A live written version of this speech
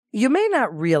You may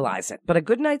not realize it, but a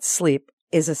good night's sleep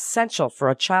is essential for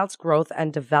a child's growth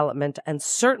and development, and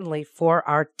certainly for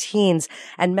our teens.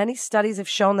 And many studies have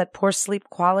shown that poor sleep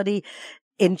quality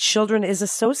in children is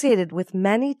associated with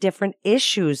many different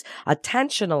issues: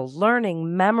 attentional,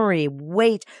 learning, memory,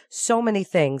 weight, so many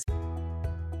things.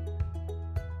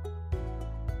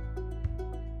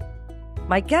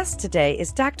 My guest today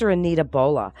is Dr. Anita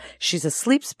Bolla. She's a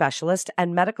sleep specialist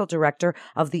and medical director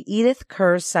of the Edith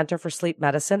Kurz Center for Sleep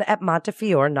Medicine at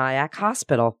Montefiore Nyack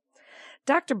Hospital.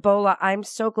 Dr. Bolla, I'm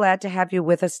so glad to have you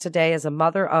with us today as a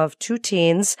mother of two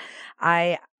teens.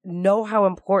 I know how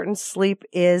important sleep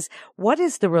is. What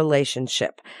is the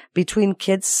relationship between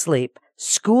kids' sleep,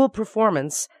 school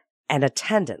performance, and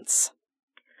attendance?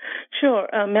 Sure.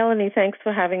 Melanie, thanks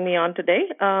for having me on today.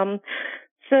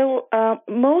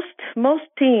 Most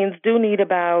teens do need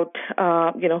about,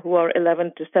 who are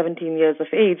 11 to 17 years of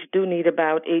age, do need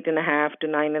about 8.5 to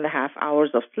 9.5 hours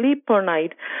of sleep per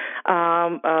night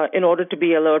in order to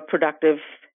be alert, productive,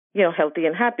 healthy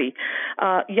and happy.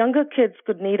 Younger kids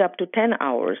could need up to 10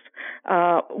 hours.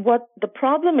 What the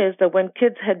problem is that when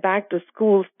kids head back to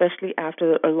school, especially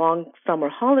after a long summer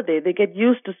holiday, they get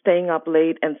used to staying up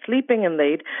late and sleeping in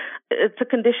late. It's a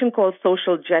condition called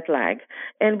social jet lag,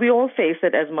 and we all face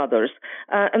it as mothers.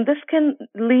 And this can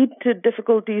lead to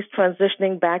difficulties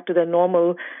transitioning back to their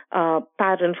normal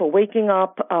pattern for waking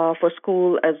up for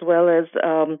school, as well as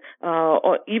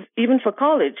even for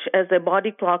college, as their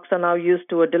body clocks are now used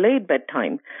to a delayed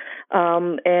bedtime.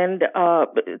 And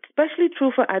especially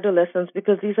true for adolescents,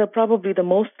 because these are probably the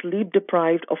most sleep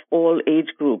deprived of all age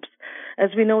groups.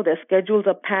 As we know, their schedules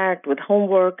are packed with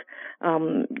homework,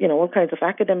 all kinds of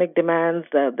academic demands.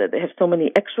 They have so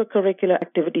many extracurricular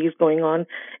activities going on.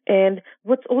 And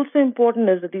what's also important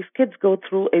is that these kids go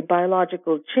through a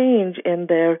biological change in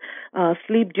their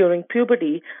sleep during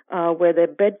puberty, where their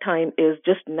bedtime is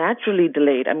just naturally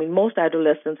delayed. I mean, most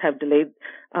adolescents have delayed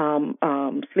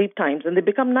sleep times, and they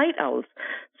become night owls.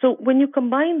 So when you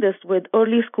combine this with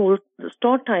early school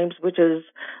start times, which is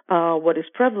what is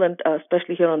prevalent,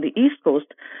 especially here on the East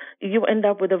Coast, you end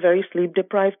up with a very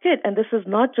sleep-deprived kid. And this is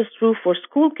not just true for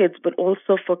school kids, but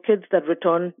also for kids that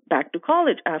return back to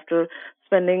college after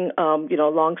spending,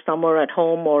 long summer at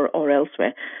home or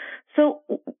elsewhere. So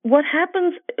what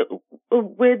happens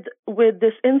with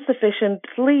this insufficient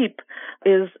sleep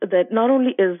is that not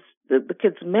only is the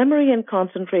kids' memory and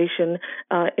concentration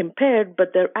impaired,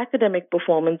 but their academic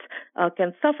performance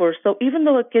can suffer. So even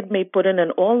though a kid may put in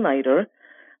an all-nighter,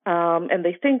 and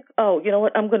they think, oh, you know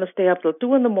what, I'm going to stay up till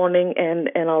 2 a.m.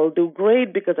 and I'll do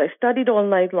great because I studied all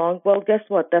night long. Well, guess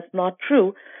what? That's not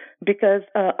true, because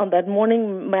on that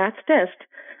morning math test,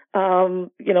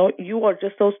 you are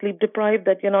just so sleep deprived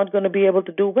that you're not going to be able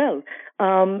to do well.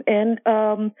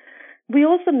 We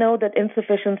also know that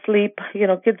insufficient sleep,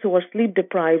 kids who are sleep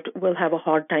deprived will have a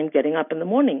hard time getting up in the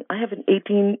morning. I have an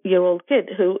 18-year-old kid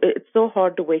who it's so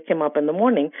hard to wake him up in the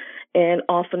morning and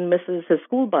often misses his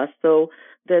school bus. So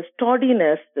there's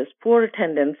tardiness, there's poor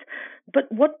attendance.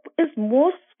 But what is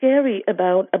most scary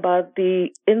about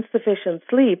the insufficient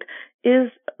sleep is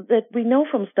that we know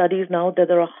from studies now that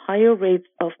there are higher rates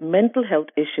of mental health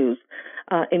issues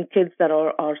in kids that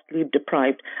are sleep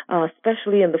deprived,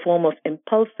 especially in the form of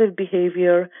impulsive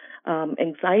behavior,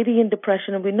 anxiety and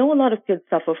depression. And we know a lot of kids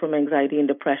suffer from anxiety and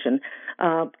depression.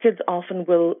 Kids often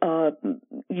will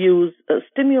use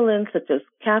stimulants such as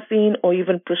caffeine or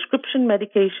even prescription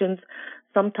medications,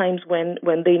 sometimes when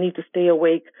they need to stay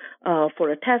awake for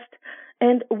a test.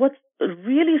 And what's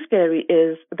really scary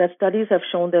is that studies have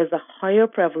shown there's a higher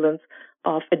prevalence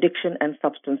of addiction and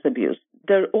substance abuse.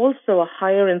 There are also a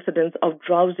higher incidence of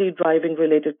drowsy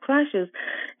driving-related crashes,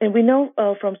 and we know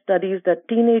from studies that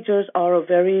teenagers are a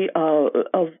very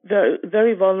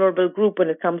vulnerable group when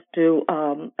it comes to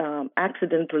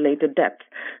accident-related deaths.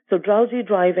 So drowsy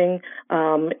driving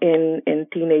in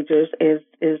teenagers is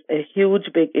a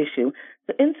huge, big issue.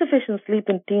 So insufficient sleep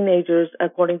in teenagers,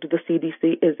 according to the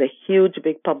CDC, is a huge,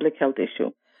 big public health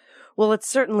issue. Well, it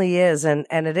certainly is. And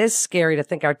it is scary to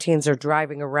think our teens are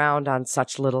driving around on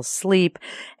such little sleep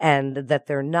and that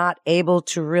they're not able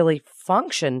to really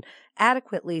function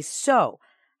adequately. So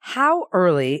how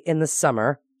early in the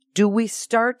summer do we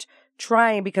start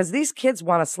trying, because these kids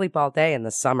want to sleep all day in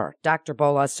the summer, Dr.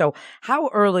 Bolla. So how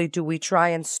early do we try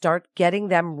and start getting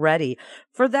them ready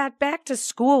for that back to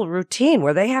school routine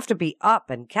where they have to be up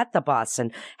and get the bus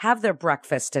and have their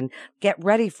breakfast and get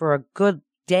ready for a good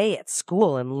day at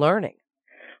school and learning?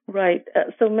 Right.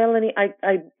 So, Melanie,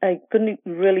 I couldn't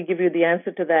really give you the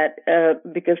answer to that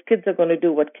because kids are going to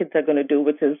do what kids are going to do,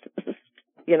 which is,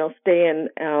 stay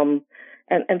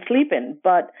and sleep in.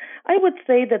 But I would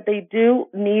say that they do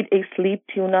need a sleep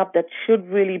tune-up that should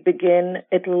really begin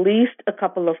at least a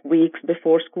couple of weeks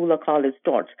before school or college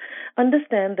starts.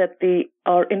 Understand that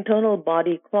our internal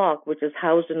body clock, which is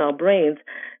housed in our brains,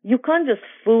 you can't just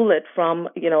fool it from,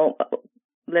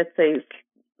 let's say,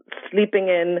 sleeping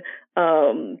in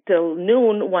till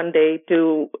noon one day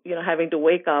to having to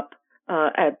wake up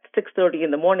at 6:30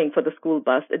 in the morning for the school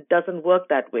bus. It doesn't work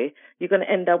that way. You're going to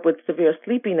end up with severe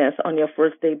sleepiness on your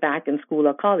first day back in school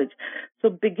or college. So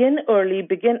begin early.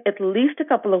 Begin at least a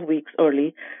couple of weeks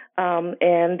early.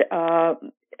 And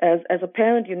as a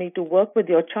parent, you need to work with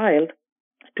your child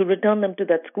to return them to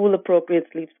that school-appropriate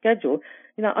sleep schedule.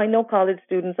 I know college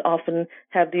students often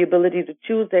have the ability to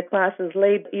choose their classes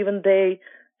late. Even they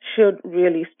should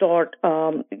really start,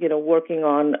 working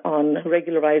on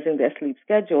regularizing their sleep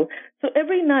schedule. So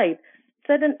every night,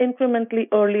 set an incrementally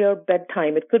earlier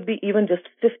bedtime. It could be even just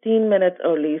 15 minutes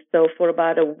early. So for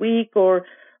about a week or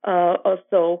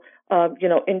so,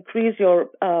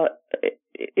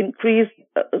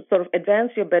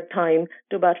 advance your bedtime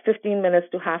to about 15 minutes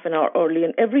to half an hour early.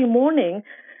 And every morning,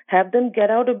 have them get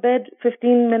out of bed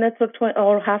 15 minutes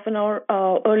or half an hour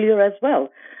earlier as well,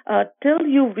 till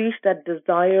you reach that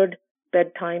desired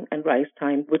bedtime and rise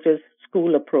time, which is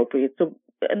school appropriate. So,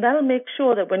 and that'll make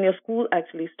sure that when your school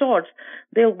actually starts,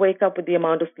 they'll wake up with the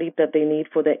amount of sleep that they need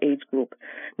for their age group.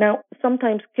 Now,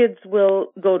 sometimes kids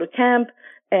will go to camp,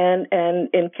 and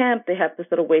in camp they have to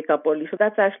sort of wake up early. So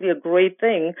that's actually a great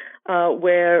thing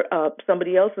where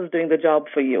somebody else is doing the job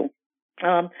for you.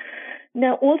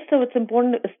 Now, also, it's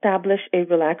important to establish a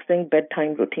relaxing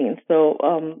bedtime routine. So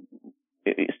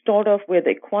start off with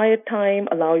a quiet time,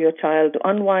 allow your child to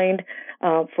unwind.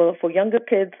 For younger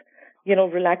kids,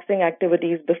 relaxing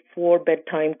activities before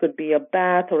bedtime could be a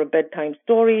bath or a bedtime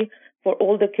story. For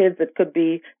older kids, it could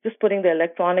be just putting the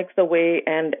electronics away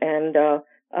and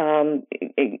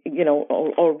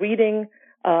or reading.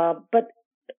 But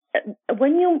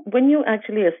when you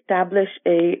actually establish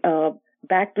a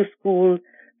back to school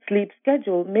sleep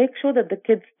schedule, make sure that the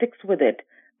kid sticks with it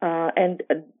and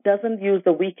doesn't use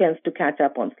the weekends to catch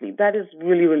up on sleep. That is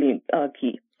really, really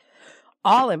key.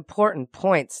 All important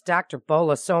points, Dr.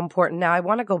 Bola, so important. Now, I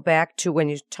want to go back to when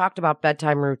you talked about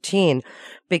bedtime routine,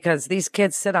 because these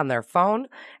kids sit on their phone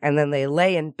and then they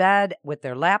lay in bed with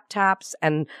their laptops.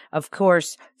 And of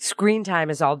course, screen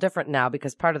time is all different now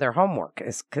because part of their homework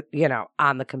is,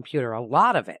 on the computer. A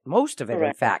lot of it, most of it,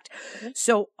 correct, in fact. Mm-hmm.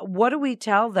 So what do we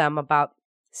tell them about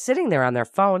sitting there on their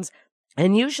phones?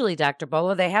 And usually, Dr.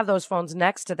 Bola, they have those phones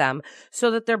next to them so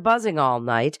that they're buzzing all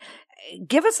night.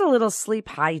 Give us a little sleep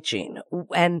hygiene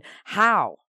and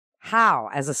how,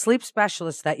 as a sleep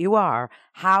specialist that you are,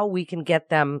 how we can get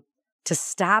them to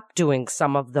stop doing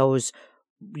some of those,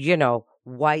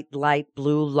 white light,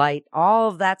 blue light, all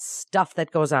of that stuff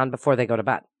that goes on before they go to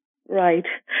bed. Right.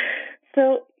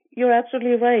 So you're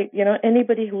absolutely right.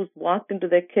 Anybody who's walked into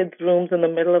their kids' rooms in the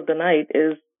middle of the night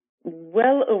is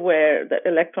well aware that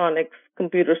electronics,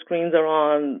 computer screens are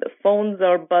on, the phones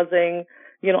are buzzing.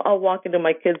 I'll walk into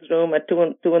my kid's room at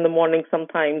 2 in the morning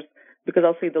sometimes because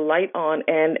I'll see the light on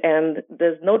and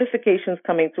there's notifications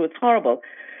coming through. It's horrible.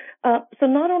 So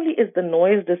not only is the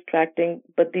noise distracting,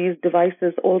 but these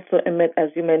devices also emit, as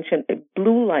you mentioned, a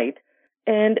blue light.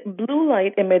 And blue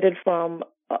light emitted from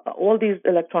all these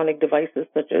electronic devices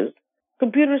such as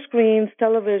computer screens,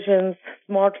 televisions,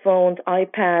 smartphones,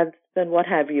 iPads, and what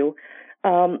have you.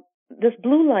 This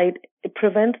blue light, it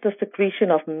prevents the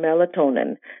secretion of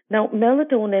melatonin. Now,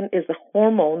 melatonin is a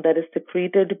hormone that is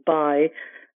secreted by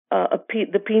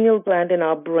the pineal gland in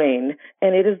our brain,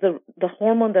 and it is the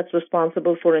hormone that's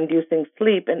responsible for inducing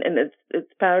sleep. And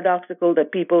it's paradoxical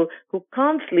that people who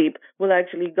can't sleep will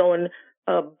actually go and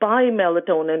buy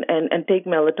melatonin and take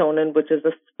melatonin, which is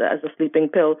as a sleeping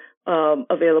pill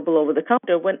available over the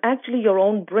counter, when actually your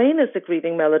own brain is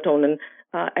secreting melatonin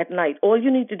at night. All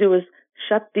you need to do is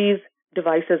shut these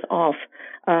devices off.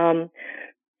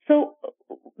 So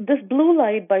this blue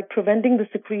light, by preventing the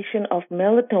secretion of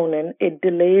melatonin, it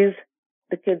delays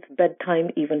the kid's bedtime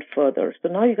even further. So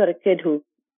now you got a kid who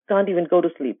can't even go to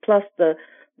sleep. Plus the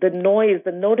noise,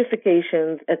 the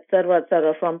notifications, et cetera,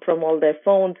 from all their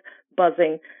phones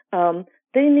buzzing.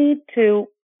 They need to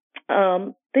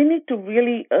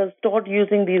really start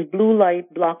using these blue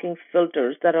light blocking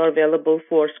filters that are available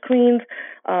for screens.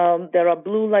 There are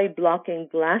blue light blocking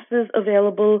glasses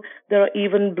available. There are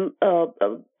even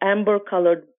amber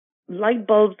colored light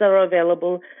bulbs that are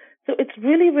available. So it's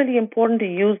really, really important to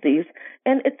use these.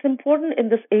 And it's important in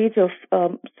this age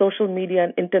of social media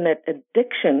and internet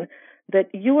addiction that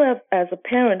you have, as a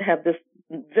parent, have this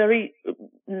very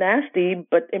nasty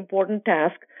but important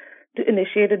task to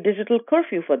initiate a digital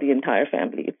curfew for the entire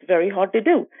family. It's very hard to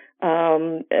do.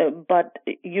 But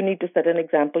you need to set an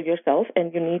example yourself,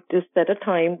 and you need to set a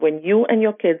time when you and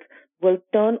your kids will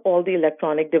turn all the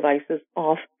electronic devices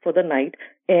off for the night,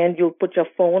 and you'll put your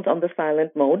phones on the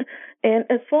silent mode. And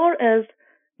as far as,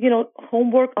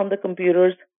 homework on the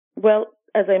computers, well,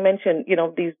 as I mentioned,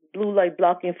 these blue light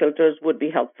blocking filters would be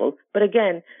helpful. But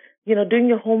again, doing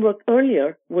your homework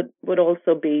earlier would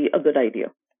also be a good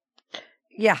idea.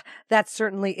 Yeah, that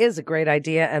certainly is a great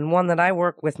idea, and one that I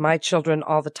work with my children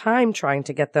all the time trying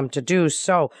to get them to do.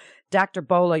 So, Dr.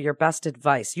 Bola, your best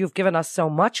advice. You've given us so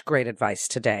much great advice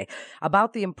today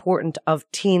about the importance of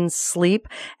teen sleep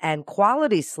and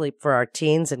quality sleep for our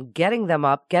teens and getting them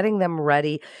up, getting them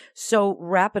ready. So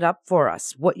wrap it up for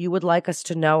us, what you would like us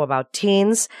to know about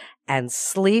teens and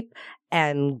sleep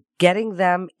and getting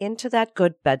them into that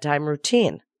good bedtime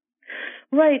routine.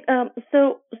 Right.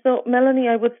 So Melanie,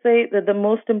 I would say that the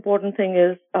most important thing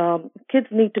is kids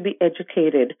need to be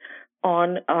educated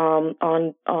on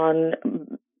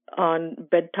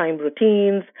bedtime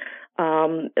routines.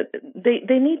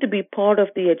 They need to be part of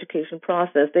the education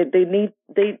process. They need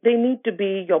to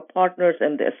be your partners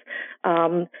in this.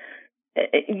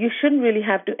 You shouldn't really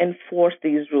have to enforce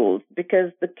these rules,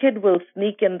 because the kid will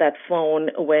sneak in that phone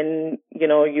when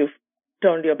you've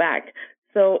turned your back.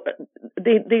 So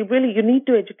you need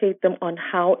to educate them on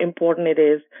how important it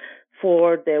is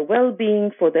for their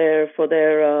well-being, for their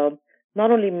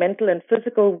not only mental and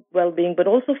physical well-being, but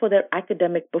also for their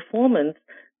academic performance,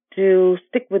 to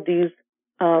stick with these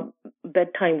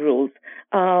bedtime rules.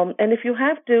 And if you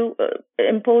have to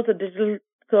impose a digital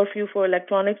curfew for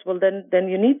electronics, well, then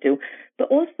you need to. But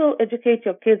also educate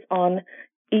your kids on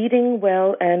eating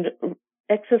well and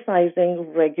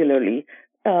exercising regularly.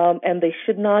 And they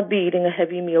should not be eating a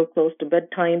heavy meal close to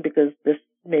bedtime, because this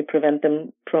may prevent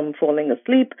them from falling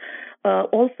asleep.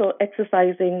 Also,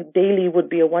 exercising daily would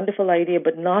be a wonderful idea,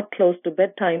 but not close to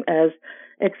bedtime, as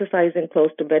exercising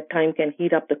close to bedtime can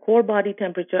heat up the core body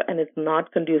temperature, and it's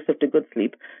not conducive to good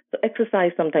sleep. So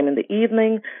exercise sometime in the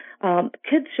evening.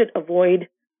 Kids should avoid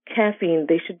caffeine.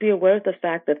 They should be aware of the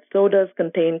fact that sodas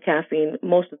contain caffeine,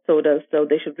 most of sodas, so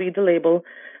they should read the label.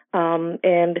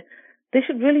 And they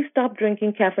should really stop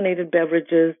drinking caffeinated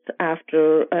beverages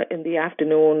after in the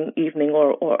afternoon, evening,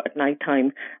 or at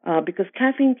nighttime, because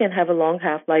caffeine can have a long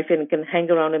half-life and it can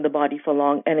hang around in the body for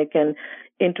long, and it can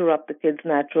interrupt the kids'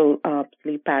 natural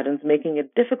sleep patterns, making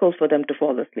it difficult for them to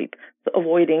fall asleep. So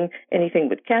avoiding anything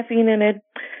with caffeine in it.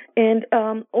 And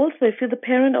also, if you're the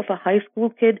parent of a high school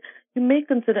kid, you may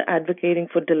consider advocating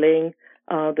for delaying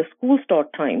the school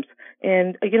start times.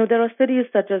 And, there are cities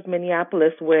such as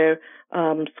Minneapolis where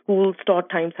school start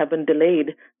times have been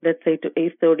delayed, let's say to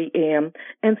 8:30 a.m.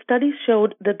 And studies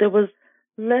showed that there was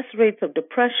less rates of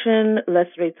depression, less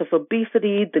rates of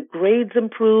obesity, the grades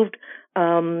improved,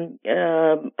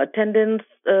 attendance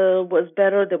was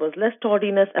better, there was less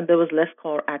tardiness, and there was less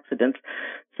car accidents.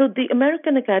 So the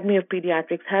American Academy of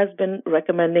Pediatrics has been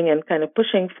recommending and kind of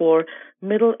pushing for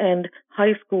middle and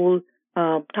high school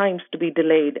times to be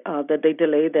delayed, that they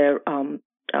delay their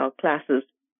classes.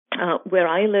 Where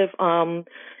I live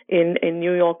in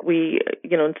New York, we,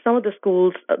 in some of the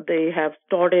schools, they have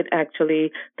started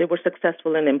they were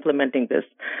successful in implementing this.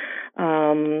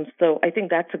 So I think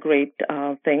that's a great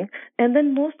thing. And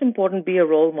then most important, be a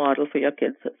role model for your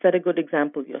kids. Set a good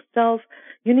example yourself.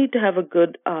 You need to have a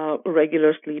good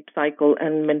regular sleep cycle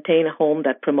and maintain a home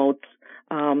that promotes,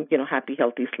 happy,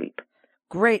 healthy sleep.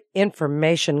 Great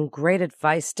information, great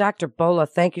advice. Dr. Bola,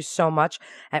 thank you so much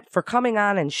for coming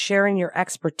on and sharing your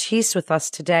expertise with us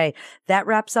today. That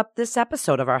wraps up this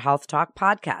episode of our Health Talk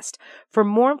podcast. For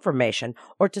more information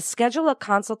or to schedule a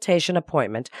consultation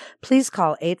appointment, please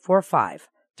call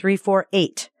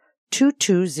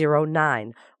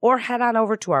 845-348-2209 or head on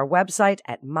over to our website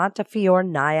at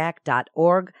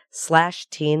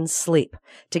montefiornyac.org/teensleep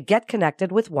to get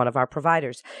connected with one of our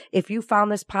providers. If you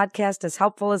found this podcast as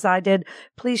helpful as I did,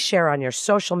 please share on your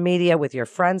social media with your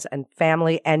friends and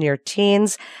family and your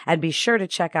teens, and be sure to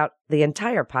check out the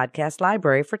entire podcast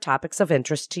library for topics of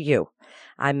interest to you.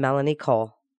 I'm Melanie Cole.